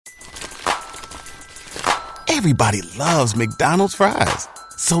Everybody loves McDonald's fries.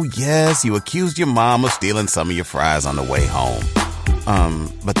 So yes, you accused your mom of stealing some of your fries on the way home.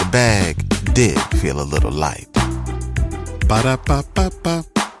 But the bag did feel a little light. Ba-da-ba-ba-ba.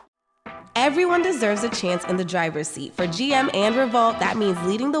 Everyone deserves a chance in the driver's seat. For GM and Revolt, that means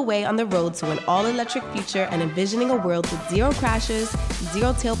leading the way on the road to an all-electric future and envisioning a world with zero crashes,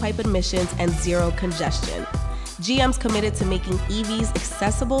 zero tailpipe emissions, and zero congestion. GM's committed to making EVs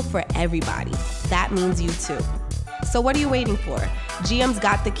accessible for everybody. That means you too. So what are you waiting for? GM's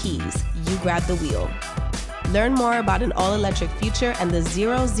got the keys. You grab the wheel. Learn more about an all-electric future and the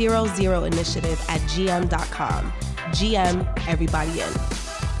 000 initiative at gm.com. GM, everybody in.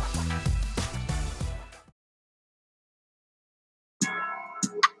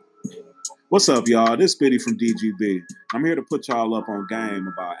 What's up, y'all? This is Biddy from DGB. I'm here to put y'all up on game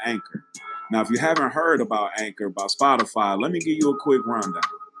about Anchor. Now, if you haven't heard about Anchor, about Spotify, let me give you a quick rundown.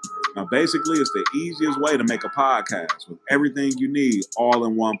 Now, basically, it's the easiest way to make a podcast with everything you need all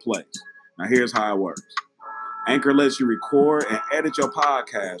in one place. Now, here's how it works. Anchor lets you record and edit your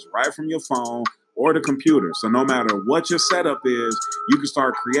podcast right from your phone or the computer. So no matter what your setup is, you can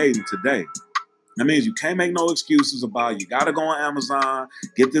start creating today. That means you can't make no excuses about you got to go on Amazon,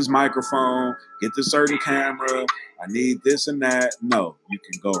 get this microphone, get this certain camera, I need this and that. No, you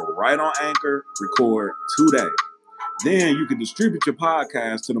can go right on Anchor, record today. Then you can distribute your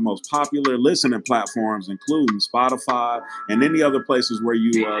podcast to the most popular listening platforms, including Spotify and any other places where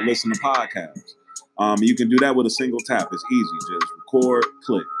you listen to podcasts. You can do that with a single tap. It's easy. Just record,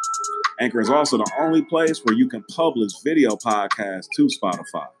 click. Anchor is also the only place where you can publish video podcasts to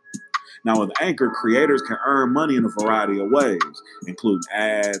Spotify. Now, with Anchor, creators can earn money in a variety of ways, including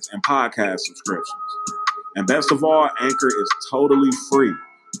ads and podcast subscriptions. And best of all, Anchor is totally free.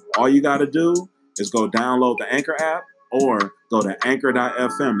 All you got to do is go download the Anchor app or go to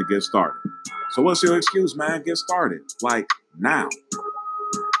anchor.fm to get started. So what's your excuse, man? Get started. Like, now.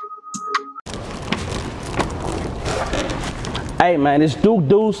 Hey, man, it's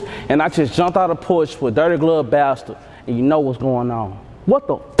Deuce, and I just jumped out of Porch with Dirty Glove Bastard, and you know what's going on. What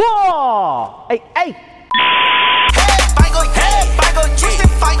the fuck? Hey, hey!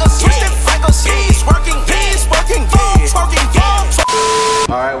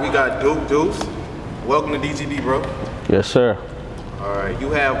 Alright, we got Deuce. Welcome to DGB, bro. Yes, sir. Alright, you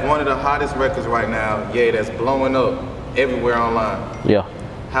have one of the hottest records right now, that's blowing up everywhere online. Yeah.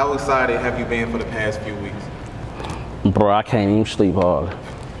 How excited have you been for the past few weeks? Bro, I can't even sleep hard.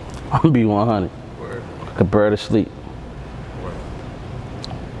 I'm gonna be 100. Word. I could barely sleep. Word.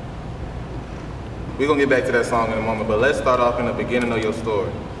 We're gonna get back to that song in a moment, but let's start off in the beginning of your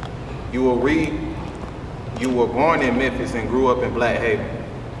story. You were born in Memphis and grew up in Black Haven.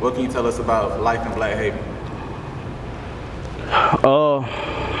 What can you tell us about life in Black Haven?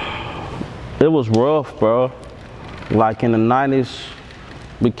 It was rough, bro. Like in the 90s,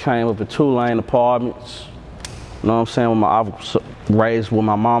 we came up in 2-lane apartments. You know what I'm saying? I was raised with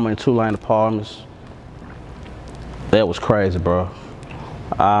my mama in 2-lane apartments. That was crazy, bro.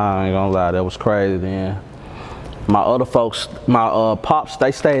 I ain't gonna lie, that was crazy then. My other folks, my pops,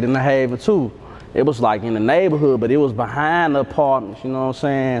 they stayed in the Haven too. It was like in the neighborhood, but it was behind the apartments, you know what I'm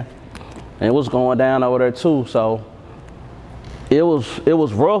saying? And it was going down over there too, so it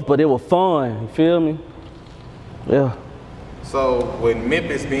was rough, but it was fun, you feel me? Yeah. So with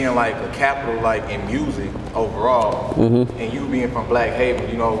Memphis being like a capital like in music overall, and you being from Black Haven,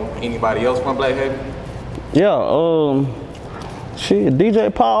 you know anybody else from Black Haven? Yeah, shit,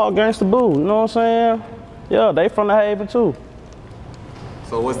 DJ Paul, Gangsta Boo, you know what I'm saying? Yeah, they from the Haven too.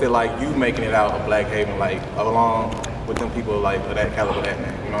 So what's it like you making it out of Black Haven, like along with them people like of that caliber, that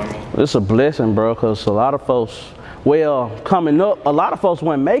man, you know what I mean? It's a blessing, bro, because a lot of folks, coming up, a lot of folks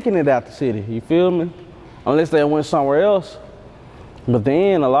weren't making it out the city, you feel me? Unless they went somewhere else. But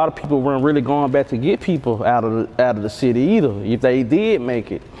then a lot of people weren't really going back to get people out of the city either, if they did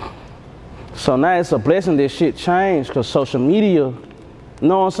make it. So now it's a blessing that shit changed, because social media, you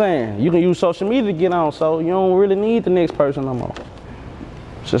know what I'm saying? You can use social media to get on, so you don't really need the next person no more.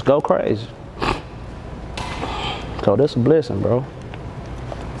 Just go crazy. So that's a blessing, bro.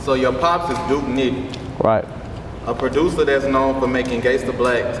 So your pops is Duke Nitty. Right. A producer that's known for making Gangsta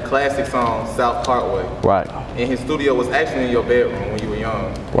Black's classic song, South Parkway. Right. And his studio was actually in your bedroom when you were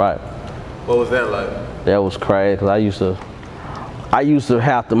young. Right. What was that like? That was crazy, because I used to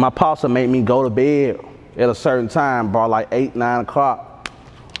have to, my pops would make me go to bed at a certain time, bro, like 8, 9 o'clock.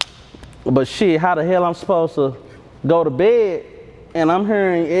 But shit, how the hell I'm supposed to go to bed and I'm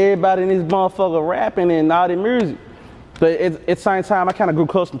hearing everybody in this motherfucker rapping and all the music. But at the same time, I kind of grew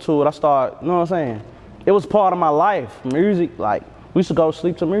accustomed to it. I started, you know what I'm saying? It was part of my life, music. Like, we used to go to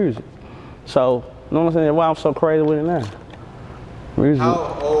sleep to music. So You know what I'm saying? That's why I'm so crazy with it now. Music.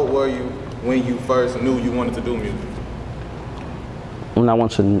 How old were you when you first knew you wanted to do music? When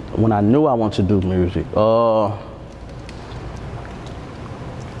I knew I wanted to do music.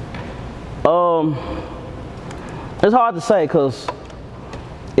 It's hard to say because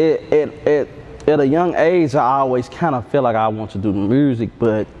at a young age I always kind of feel like I want to do music,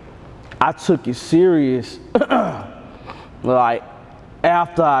 but I took it serious like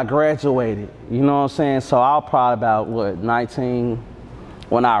after I graduated. You know what I'm saying? So I was probably about 19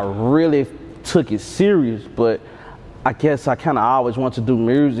 when I really took it serious, but I guess I kind of always wanted to do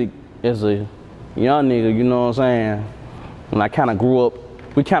music as a young nigga, you know what I'm saying? And I kind of grew up,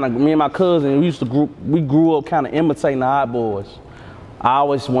 me and my cousin, we grew up kind of imitating the Hot Boys. I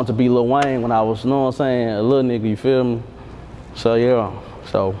always wanted to be Lil Wayne when I was, you know what I'm saying, a little nigga, you feel me? So yeah,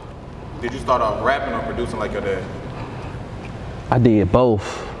 so. Did you start off rapping or producing like your dad? I did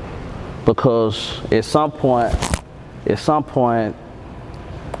both because at some point,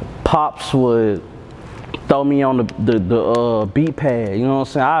 Pops would throw me on the beat pad, you know what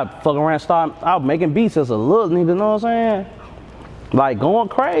I'm saying? I'd fuck around, I was making beats as a little nigga, you know what I'm saying? Like going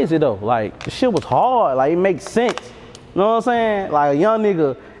crazy though, like the shit was hard, like it makes sense, you know what I'm saying? Like a young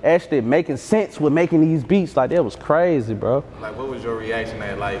nigga actually making sense with making these beats, like that was crazy, bro. Like what was your reaction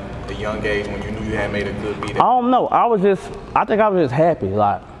at like a young age when you knew you had made a good beat? I don't know, I think I was just happy,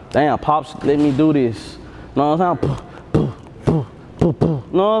 like, damn, Pops let me do this, you know what I'm saying?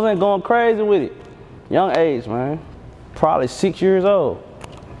 You know what I'm saying? Going crazy with it. Young age, man. Probably 6 years old.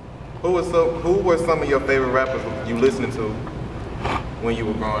 Who were some of your favorite rappers you listened to when you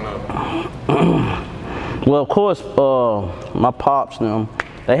were growing up? Well, of course, my pops and them,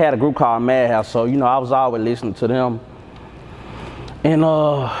 they had a group called Madhouse, so you know I was always listening to them. And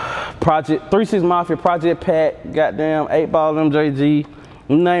Project 36 Mafia, Project Pat, goddamn 8 Ball, MJG,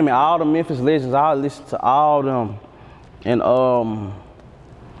 you name it, all the Memphis legends. I listened to all of them. And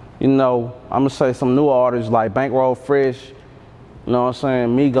you know, I'm gonna say some new artists like Bankroll Fresh, you know what I'm saying,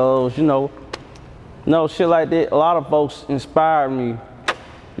 Migos, you know, shit like that. A lot of folks inspired me,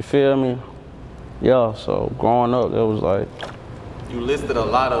 you feel me? Yeah, so growing up, it was like. You listed a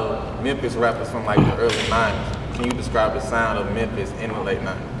lot of Memphis rappers from like the early 90s. Can you describe the sound of Memphis in the late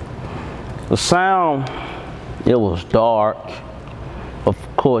 90s? The sound, it was dark. Of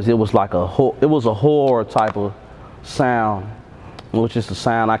course, it was like a horror type of sound, which is the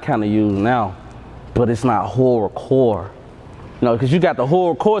sound I kind of use now, but it's not horrorcore. You know, because you got the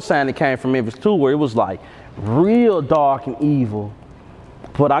horrorcore sound that came from Memphis too, where it was like real dark and evil.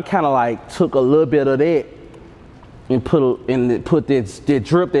 But I kind of like took a little bit of that and put that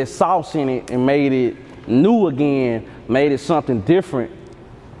drip, that sauce in it, and made it new again, made it something different.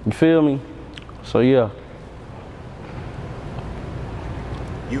 You feel me? So yeah.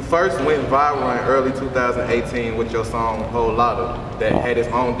 You first went viral in early 2018 with your song Whole Lotta that had its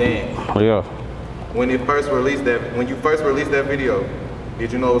own dance. Yeah. When you first released that video,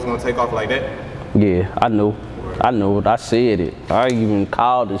 did you know it was gonna take off like that? Yeah, I knew. I said it. I even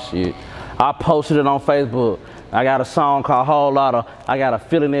called this shit. I posted it on Facebook. I got a song called Whole Lotta. I got a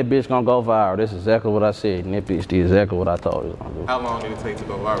feeling that bitch gonna go viral. That's exactly what I said, and that bitch did exactly what I thought it was gonna do. How long did it take to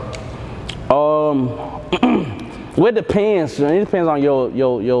go viral? Well, it depends. It depends on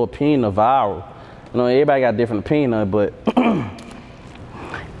your opinion of viral. You know, everybody got a different opinion of it, but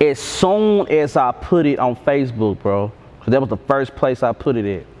as soon as I put it on Facebook, bro, because that was the first place I put it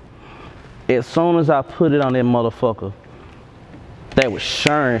at. As soon as I put it on that motherfucker, they was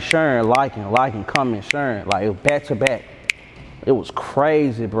sharing, liking, commenting, sharing, like it was back to back. It was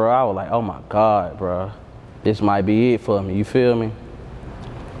crazy, bro. I was like, oh my God, bro, this might be it for me. You feel me?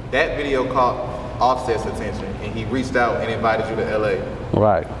 That video caught Offset's attention, and he reached out and invited you to LA.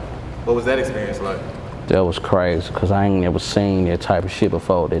 Right. What was that experience like? That was crazy, because I ain't never seen that type of shit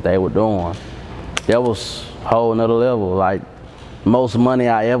before that they were doing. That was a whole nother level. Like, most money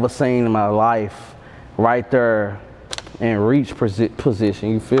I ever seen in my life, right there in reach position,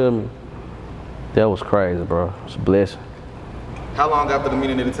 you feel me? That was crazy, bro. It's a blessing. How long after the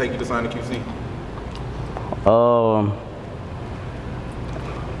meeting did it take you to sign the QC?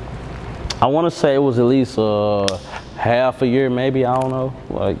 I want to say it was at least half a year, maybe, I don't know.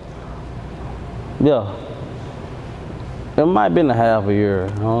 Like, yeah. It might have been a half a year,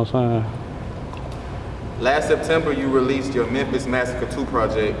 you know what I'm saying? Last September, you released your Memphis Massacre 2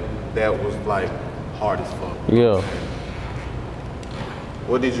 project that was like hard as fuck. Yeah.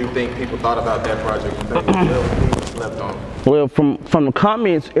 What did you think people thought about that project? You think it was slept on? Well, from the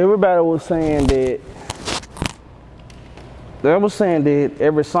comments, everybody was saying that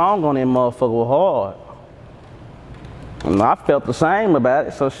every song on that motherfucker was hard. And I felt the same about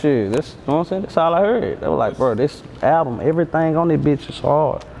it, so shit, that's, you know what I'm saying? That's all I heard. They were like, bro, this album, everything on this bitch is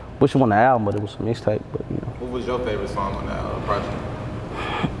hard. Wish it wasn't an album, but it was a mixtape, but you know. What was your favorite song on that project?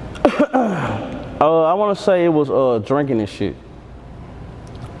 I want to say it was Drinking and Shit.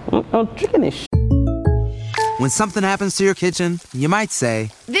 Drinking and Shit. When something happens to your kitchen, you might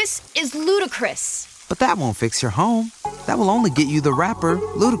say, "This is ludicrous." but that won't fix your home. That will only get you the rapper,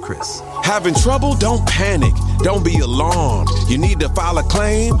 Ludacris. Having trouble? Don't panic. Don't be alarmed. You need to file a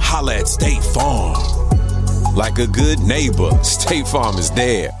claim? Holla at State Farm. Like a good neighbor, State Farm is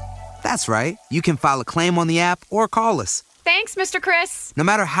there. That's right. You can file a claim on the app or call us. Thanks, Mr. Chris. No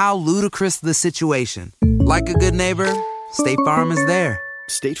matter how ludicrous the situation, like a good neighbor, State Farm is there.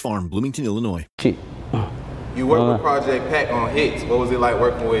 State Farm, Bloomington, Illinois. Shit. You worked with Project Pat on hits. What was it like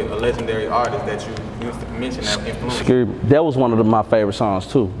working with a legendary artist that you used to mention that influenced? That was one of my favorite songs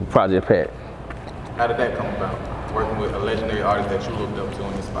too, Project Pat. How did that come about? Working with a legendary artist that you looked up to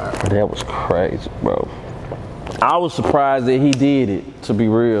and inspired? That was crazy, bro. I was surprised that he did it, to be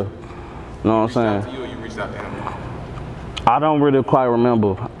real. You know what I'm saying? Reached out to you or you reached out to him? I don't really quite remember.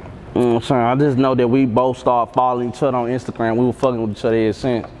 You know what I'm saying? I just know that we both started following each other on Instagram. We were fucking with each other ever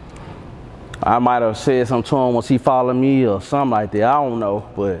since. I might have said something to him once he followed me or something like that. I don't know,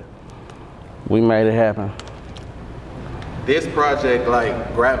 but we made it happen. This project,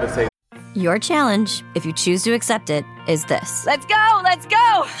 like, gravitates. Your challenge, if you choose to accept it, is this. Let's go, let's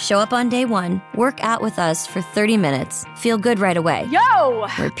go! Show up on day one, work out with us for 30 minutes, feel good right away. Yo!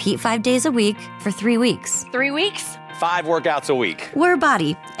 Repeat 5 days a week for 3 weeks. 3 weeks? 5 workouts a week. We're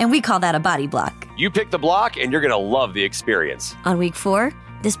Body, and we call that a body block. You pick the block, and you're going to love the experience. On week 4,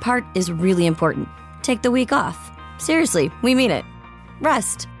 this part is really important. Take the week off. Seriously, we mean it.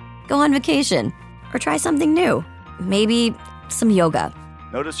 Rest. Go on vacation. Or try something new. Maybe some yoga.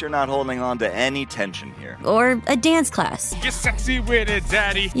 Notice you're not holding on to any tension here. Or a dance class. Get sexy with it,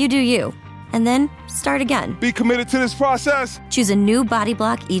 daddy. You do you. And then start again. Be committed to this process. Choose a new body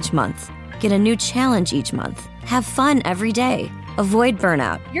block each month. Get a new challenge each month. Have fun every day. Avoid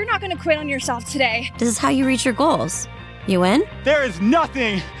burnout. You're not going to quit on yourself today. This is how you reach your goals. You in? There is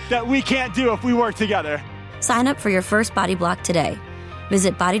nothing that we can't do if we work together. Sign up for your first body block today.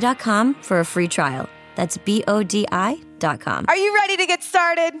 Visit body.com for a free trial. That's BODI.com. Are you ready to get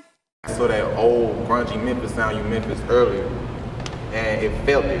started? So that old grungy Memphis sound you Memphis earlier, and it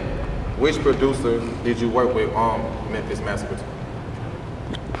felt it. Which producer did you work with on Memphis Massacre?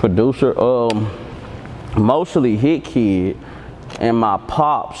 Producer, mostly Hit Kid, and my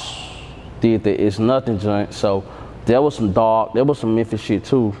pops did the It's Nothing joint, so there was some dark, there was some Memphis shit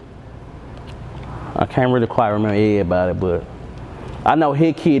too. I can't really quite remember everybody, but I know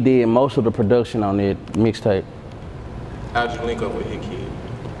Hit Kid did most of the production on that mixtape. How'd you link up with Hit Kid?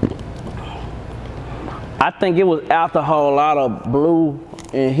 I think it was after a whole lot of Blue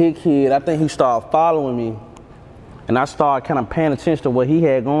and Hit Kid. I think he started following me, and I started kind of paying attention to what he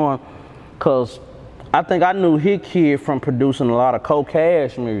had going, cause I think I knew Hit Kid from producing a lot of Cold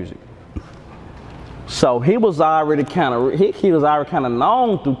Cash music. So he was already kind of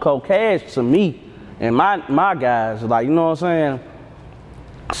known through Cold Cash to me and my guys, like, you know what I'm saying?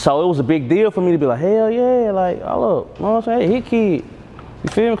 So it was a big deal for me to be like, hell yeah, like, oh look, you know what I'm saying? Hit Kid, you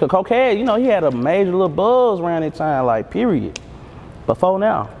feel me? Cause Cold Cash, you know, he had a major little buzz around that time, like, period. Before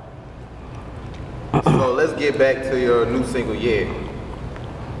now. So let's get back to your new single, Yeah.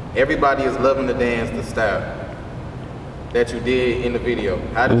 Everybody is loving the dance, the style that you did in the video.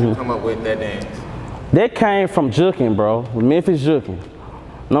 How did you come up with that dance? That came from juking, bro. Memphis juking.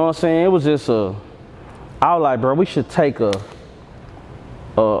 Know what I'm saying? It was just I was like, bro, we should take a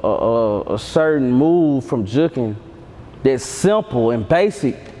certain move from juking that's simple and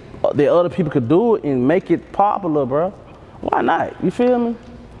basic that other people could do it and make it popular, bro. Why not? You feel me?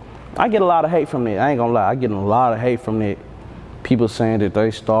 I get a lot of hate from that. I ain't gonna lie. I get a lot of hate from that. People saying that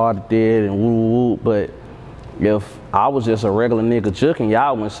they started it and woo woo, but if I was just a regular nigga juking,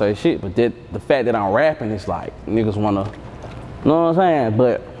 y'all wouldn't say shit. But the fact that I'm rapping, it's like niggas wanna, you know what I'm saying?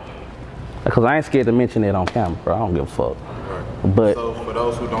 But because I ain't scared to mention it on camera, bro. I don't give a fuck. Right. But so for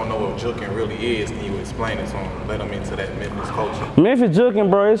those who don't know what juking really is, can you explain it to them? Let them into that Memphis culture. Memphis juking,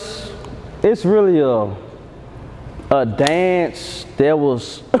 bro, it's really a dance that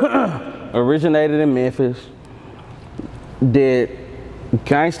was originated in Memphis that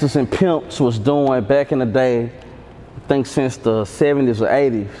gangsters and pimps was doing back in the day, I think since the 70s or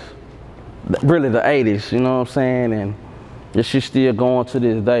 80s, really the 80s, you know what I'm saying? And this shit still going to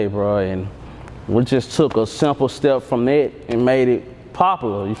this day, bro. And we just took a simple step from that and made it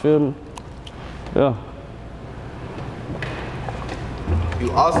popular, you feel me? Yeah.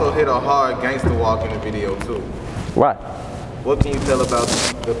 You also hit a hard gangster walk in the video too. Right. What can you tell about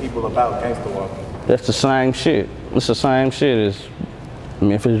the people about gangster walking? That's the same shit. It's the same shit as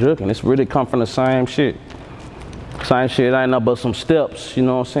Memphis Jukin. It's really come from the same shit. Same shit, ain't nothing but some steps, you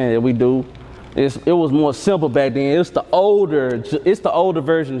know what I'm saying, that we do. It was more simple back then. It's the older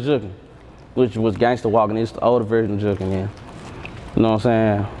version of Jukin, which was gangster walking. It's the older version of Jukin, yeah. You know what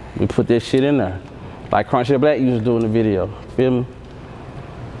I'm saying? We put this shit in there. Like Crunchy Black used to do in the video, feel me?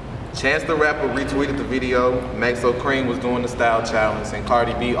 Chance the Rapper retweeted the video. Maxo Cream was doing the style challenge, and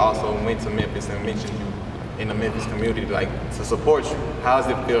Cardi B also went to Memphis and mentioned you in the Memphis community, like to support you. How does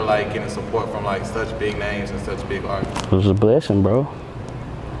it feel like getting support from like such big names and such big artists? It was a blessing, bro.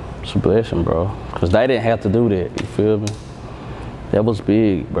 It's a blessing, bro. Cause they didn't have to do that, you feel me? That was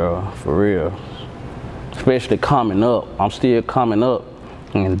big, bro, for real. Especially coming up. I'm still coming up.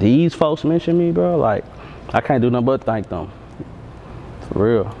 And these folks mention me, bro, like, I can't do nothing but thank them. For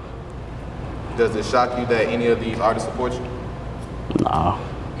real. Does it shock you that any of these artists support you? Nah.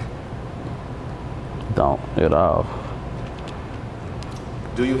 Don't at all.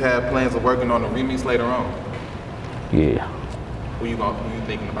 Do you have plans of working on a remix later on? Yeah. Who you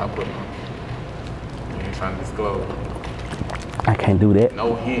thinking about putting on? You ain't trying to disclose. I can't do that.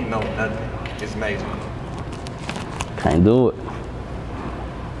 No hint, no nothing. It's major. Can't do it.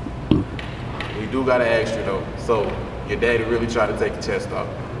 We do gotta ask you though. So your daddy really tried to take your chest off?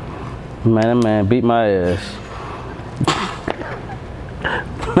 Man, that man beat my ass.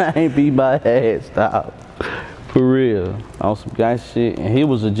 I ain't beat my ass, stop. For real. On some gangsta shit. And he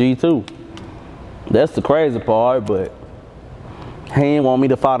was a G too. That's the crazy part, but he didn't want me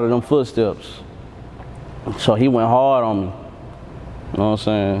to follow them footsteps. So he went hard on me. You know what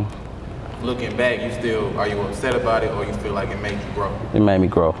I'm saying? Looking back, are you upset about it, or you feel like it made you grow? It made me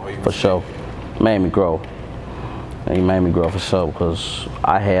grow, for sure. Made me grow. It made me grow for sure, because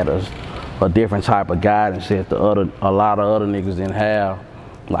I had a different type of guidance that a lot of other niggas didn't have.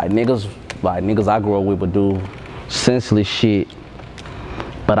 Like niggas I grew up with would do senseless shit.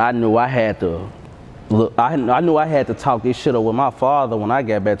 But I knew I had to look, I knew I had to talk this shit up with my father when I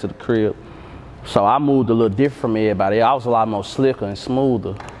got back to the crib. So I moved a little different from everybody. I was a lot more slicker and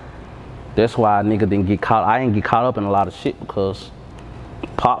smoother. That's why a nigga didn't get caught. I didn't get caught up in a lot of shit, because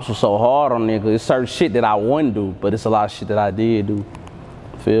Pops was so hard on niggas. It's certain shit that I wouldn't do, but it's a lot of shit that I did do.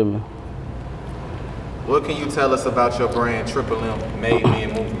 Feel me? What can you tell us about your brand, Triple M, Made Me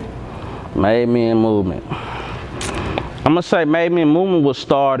and Movement? Made Me and Movement. I'm gonna say Made Me and Movement was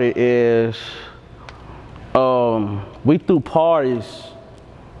started as, we threw parties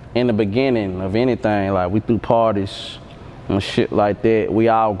in the beginning of anything. Like, we threw parties and shit like that. We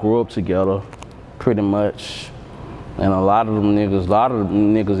all grew up together, pretty much. And a lot of them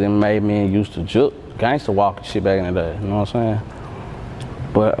niggas that made me and used to juke gangster walking shit back in the day, you know what I'm saying?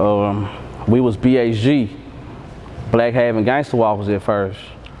 But we was BHG, Black Haven Gangster Walkers at first.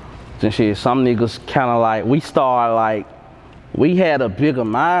 Then shit, some niggas kinda like, we had a bigger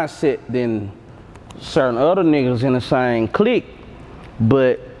mindset than certain other niggas in the same clique.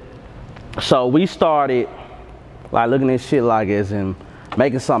 But, so we started like looking at shit like as in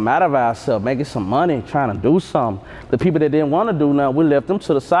making something out of ourselves, making some money, trying to do something. The people that didn't want to do nothing, we left them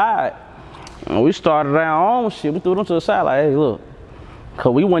to the side. And we started our own shit. We threw them to the side like, hey, look.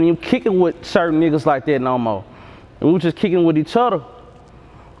 Cause we wasn't even kicking with certain niggas like that no more. We were just kicking with each other.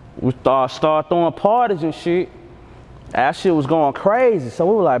 We started throwing parties and shit. Our shit was going crazy. So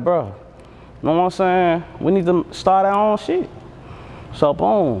we were like, bro, you know what I'm saying? We need to start our own shit. So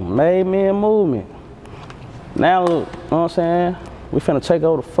boom, Made Me and Movement. Now look, you know what I'm saying? We finna take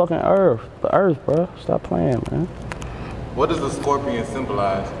over the fucking earth. The earth, bro. Stop playing, man. What does the scorpion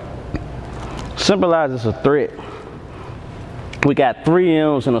symbolize? Symbolizes a threat. We got 3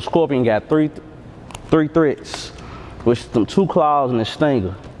 M's and a scorpion got three threats, which is them 2 claws and a stinger. You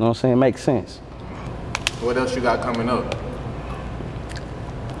know what I'm saying? Makes sense. What else you got coming up?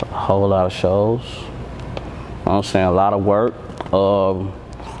 A whole lot of shows. You know what I'm saying? A lot of work.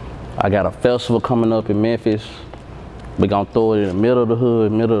 I got a festival coming up in Memphis. We're gonna throw it in the middle of the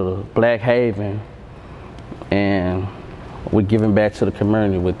hood, middle of the Black Haven. And we're giving back to the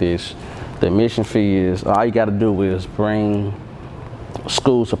community with this. The admission fee is, all you gotta do is bring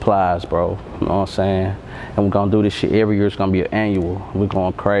school supplies, bro. You know what I'm saying? And we're gonna do this shit every year. It's gonna be an annual. We're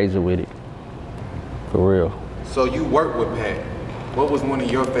going crazy with it. For real. So you work with Pat. What was one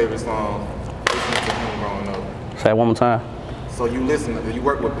of your favorite songs listening to him growing up? Say it one more time. So you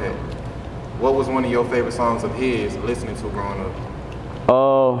work with Pat. What was one of your favorite songs of his listening to growing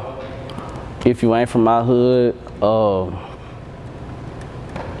up? If You Ain't From My Hood, I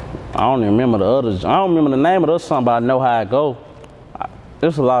don't even remember the others. I don't remember the name of the song, but I know how it go.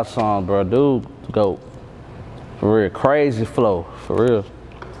 There's a lot of songs, bro. Dude, go. For real, crazy flow, for real.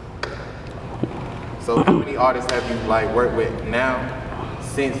 So how many artists have you like worked with now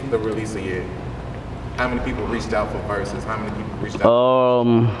since the release of Yet? How many people reached out for verses? How many people reached out?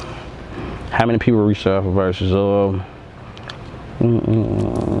 How many people reached out for verses?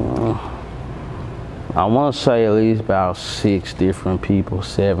 I want to say at least about 6 different people,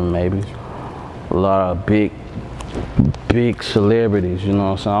 7 maybe. A lot of big celebrities, you know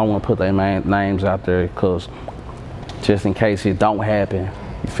what I'm saying? I don't want to put their names out there because just in case it don't happen,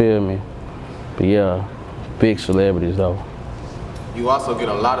 you feel me? But yeah, big celebrities though. You also get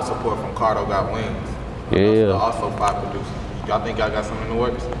a lot of support from Cardo Got Wings. Yeah. Also 5 producers. Y'all think y'all got something in the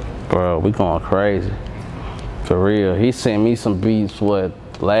works? Bro, we going crazy. For real. He sent me some beats,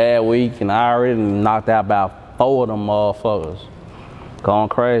 last week, and I already knocked out about 4 of them motherfuckers. Going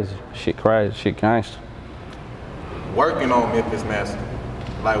crazy. Shit gangster. Working on Memphis Master,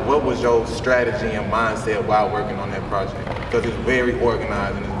 like what was your strategy and mindset while working on that project? Because it's very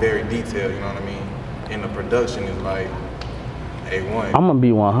organized and it's very detailed, you know what I mean? And the production is like A1. I'm gonna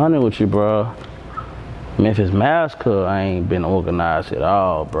be 100 with you, bro. Memphis Massacre ain't been organized at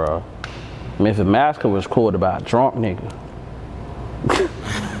all, bro. Memphis Massacre was recorded by a drunk nigga.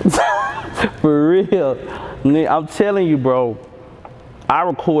 For real. I'm telling you, bro, I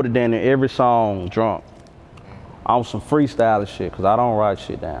recorded that in every song drunk. On some freestyle shit, because I don't write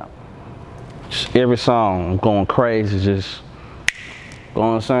shit down. Just every song, I'm going crazy, just, you know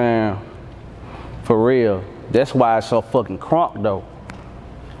what I'm saying? For real. That's why it's so fucking crunk, though.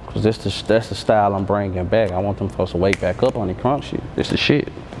 Because that's the style I'm bringing back. I want them folks to wake back up on the crunk shit. That's the shit.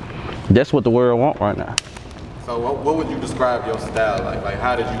 That's what the world want right now. So what would you describe your style like? Like,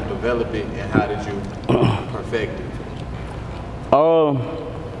 how did you develop it and how did you perfect it?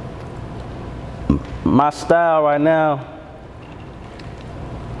 My style right now,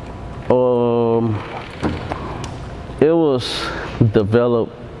 it was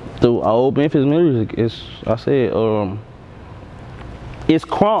developed through old Memphis music. It's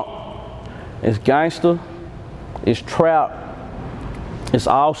crunk, it's gangster, it's trap, it's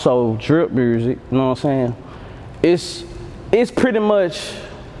also drip music, you know what I'm saying? It's pretty much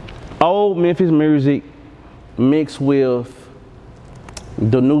old Memphis music mixed with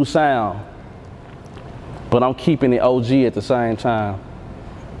the new sound. But I'm keeping it OG at the same time.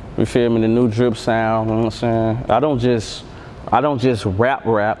 You feel me? The new drip sound, you know what I'm saying? I don't just rap.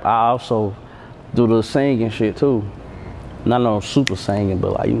 I also do the singing shit too. Not no super singing,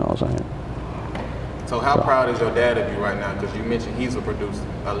 but like, you know what I'm saying? So how proud is your dad of you right now? Because you mentioned he's a producer,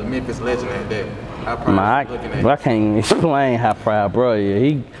 a Memphis legend at that. How proud is he looking at you? I can't even explain how proud, bro.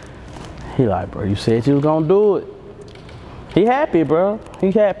 Yeah, he like, bro, you said you was gonna do it. He happy, bro.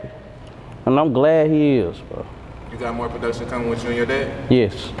 He happy. And I'm glad he is, bro. You got more production coming with you and your dad?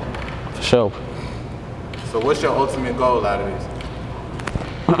 Yes, for sure. So what's your ultimate goal out of this?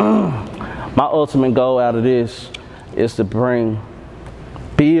 My ultimate goal out of this is to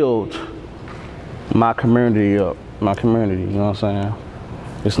build my community up. My community, you know what I'm saying?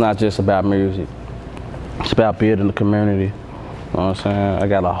 It's not just about music. It's about building the community. You know what I'm saying? I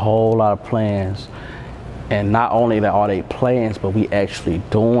got a whole lot of plans. And not only are they plans, but we actually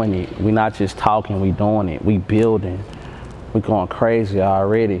doing it. We not just talking, we doing it. We building. We going crazy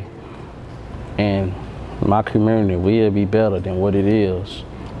already. And my community will be better than what it is.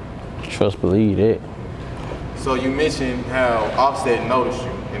 Trust, believe that. So you mentioned how Offset noticed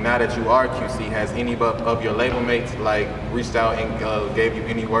you. And now that you are QC, has any of your label mates like reached out and gave you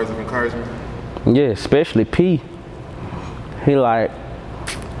any words of encouragement? Yeah, especially P. He like,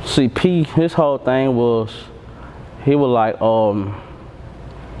 see, P, his whole thing was, he was like,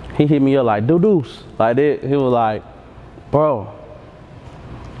 he hit me up like, Deuce, like that. He was like, bro,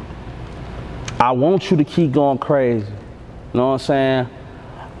 I want you to keep going crazy. You know what I'm saying?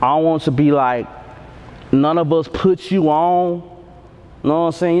 I don't want to be like, none of us put you on. You know what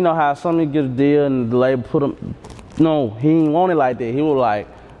I'm saying? You know how somebody get a deal and the label put them, no, he ain't want it like that. He was like,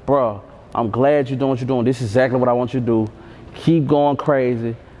 bro, I'm glad you're doing what you're doing. This is exactly what I want you to do. Keep going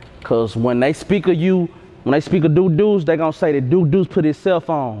crazy. Cause when they speak of you, when they speak of Deuce, they gonna say that Deuce put himself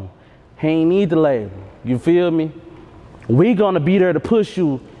on. He ain't need the label. You feel me? We gonna be there to push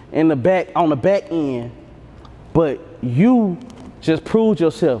you in the back, on the back end. But you just proved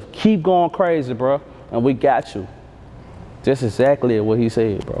yourself. Keep going crazy, bro. And we got you. That's exactly what he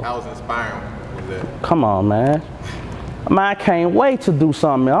said, bro. How was inspiring was that? Come on, man. I can't wait to do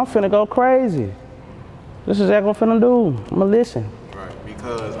something, man. I'm finna go crazy. This is exactly what I'm finna do. I'm gonna listen. Right,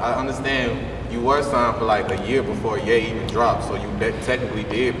 because I understand you were signed for like a year before Ye even dropped, so you technically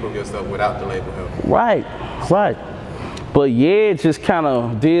did prove yourself without the label help. Right. But yeah, just kind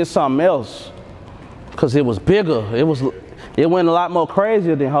of did something else. Cause it was bigger. It went a lot more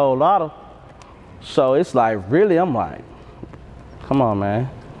crazier than Whole Lotta. So it's like, really, I'm like, come on, man.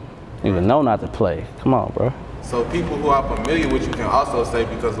 You even know not to play. Come on, bro. So people who are familiar with you can also say,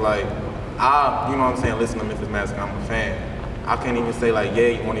 because like, you know what I'm saying, listen to Memphis Massacre, I'm a fan. I can't even say like,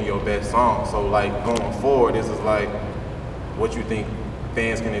 yeah, one of your best songs. So like, going forward, this is like, what you think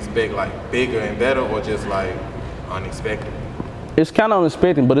fans can expect, like bigger and better, or just like unexpected? It's kind of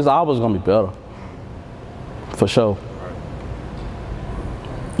unexpected, but it's always gonna be better. For sure.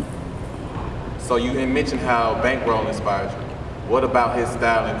 So you had mentioned how Bankroll inspired you. What about his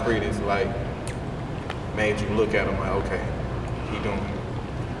style and credence like made you look at him like, okay, he doing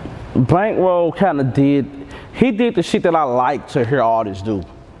it? Bankroll kind of did the shit that I like to hear artists do,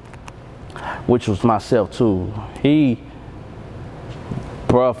 which was myself too.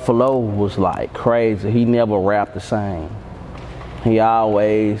 Bruh, flow was like crazy. He never rapped the same. He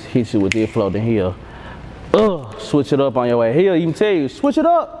always hits you with this flow, then he'll switch it up on your way. He'll even tell you, switch it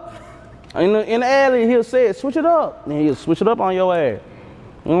up. In the alley, he'll say it, switch it up. And he'll switch it up on your ass.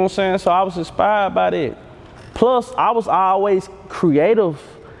 You know what I'm saying? So I was inspired by that. Plus, I was always creative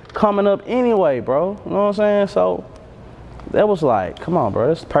coming up anyway, bro. You know what I'm saying? So that was like, come on, bro,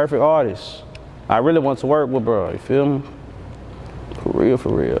 that's the perfect artist. I really want to work with, bro. You feel me? For real,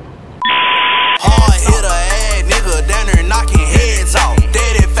 for real. Hard hitter, ass nigga, down there knocking heads off.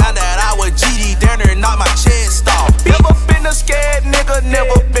 Daddy found out I was GD, down there knocked my chest off. Never been a scared nigga,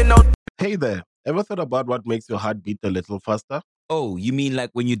 never been no. Hey there, ever thought about what makes your heart beat a little faster? Oh, you mean like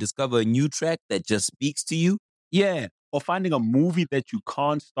when you discover a new track that just speaks to you? Yeah, or finding a movie that you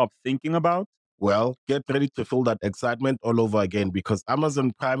can't stop thinking about? Well, get ready to feel that excitement all over again, because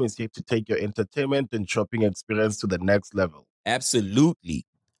Amazon Prime is here to take your entertainment and shopping experience to the next level. Absolutely.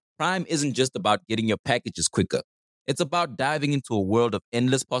 Prime isn't just about getting your packages quicker. It's about diving into a world of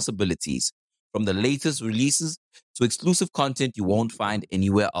endless possibilities, from the latest releases to exclusive content you won't find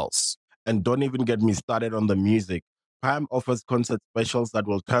anywhere else. And don't even get me started on the music. Prime offers concert specials that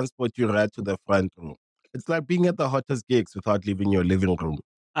will transport you right to the front row. It's like being at the hottest gigs without leaving your living room.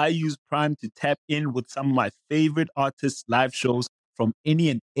 I use Prime to tap in with some of my favorite artists' live shows from any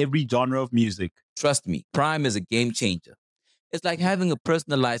and every genre of music. Trust me, Prime is a game changer. It's like having a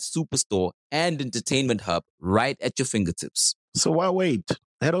personalized superstore and entertainment hub right at your fingertips. So why wait?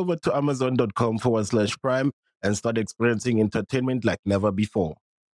 Head over to amazon.com/Prime and start experiencing entertainment like never before.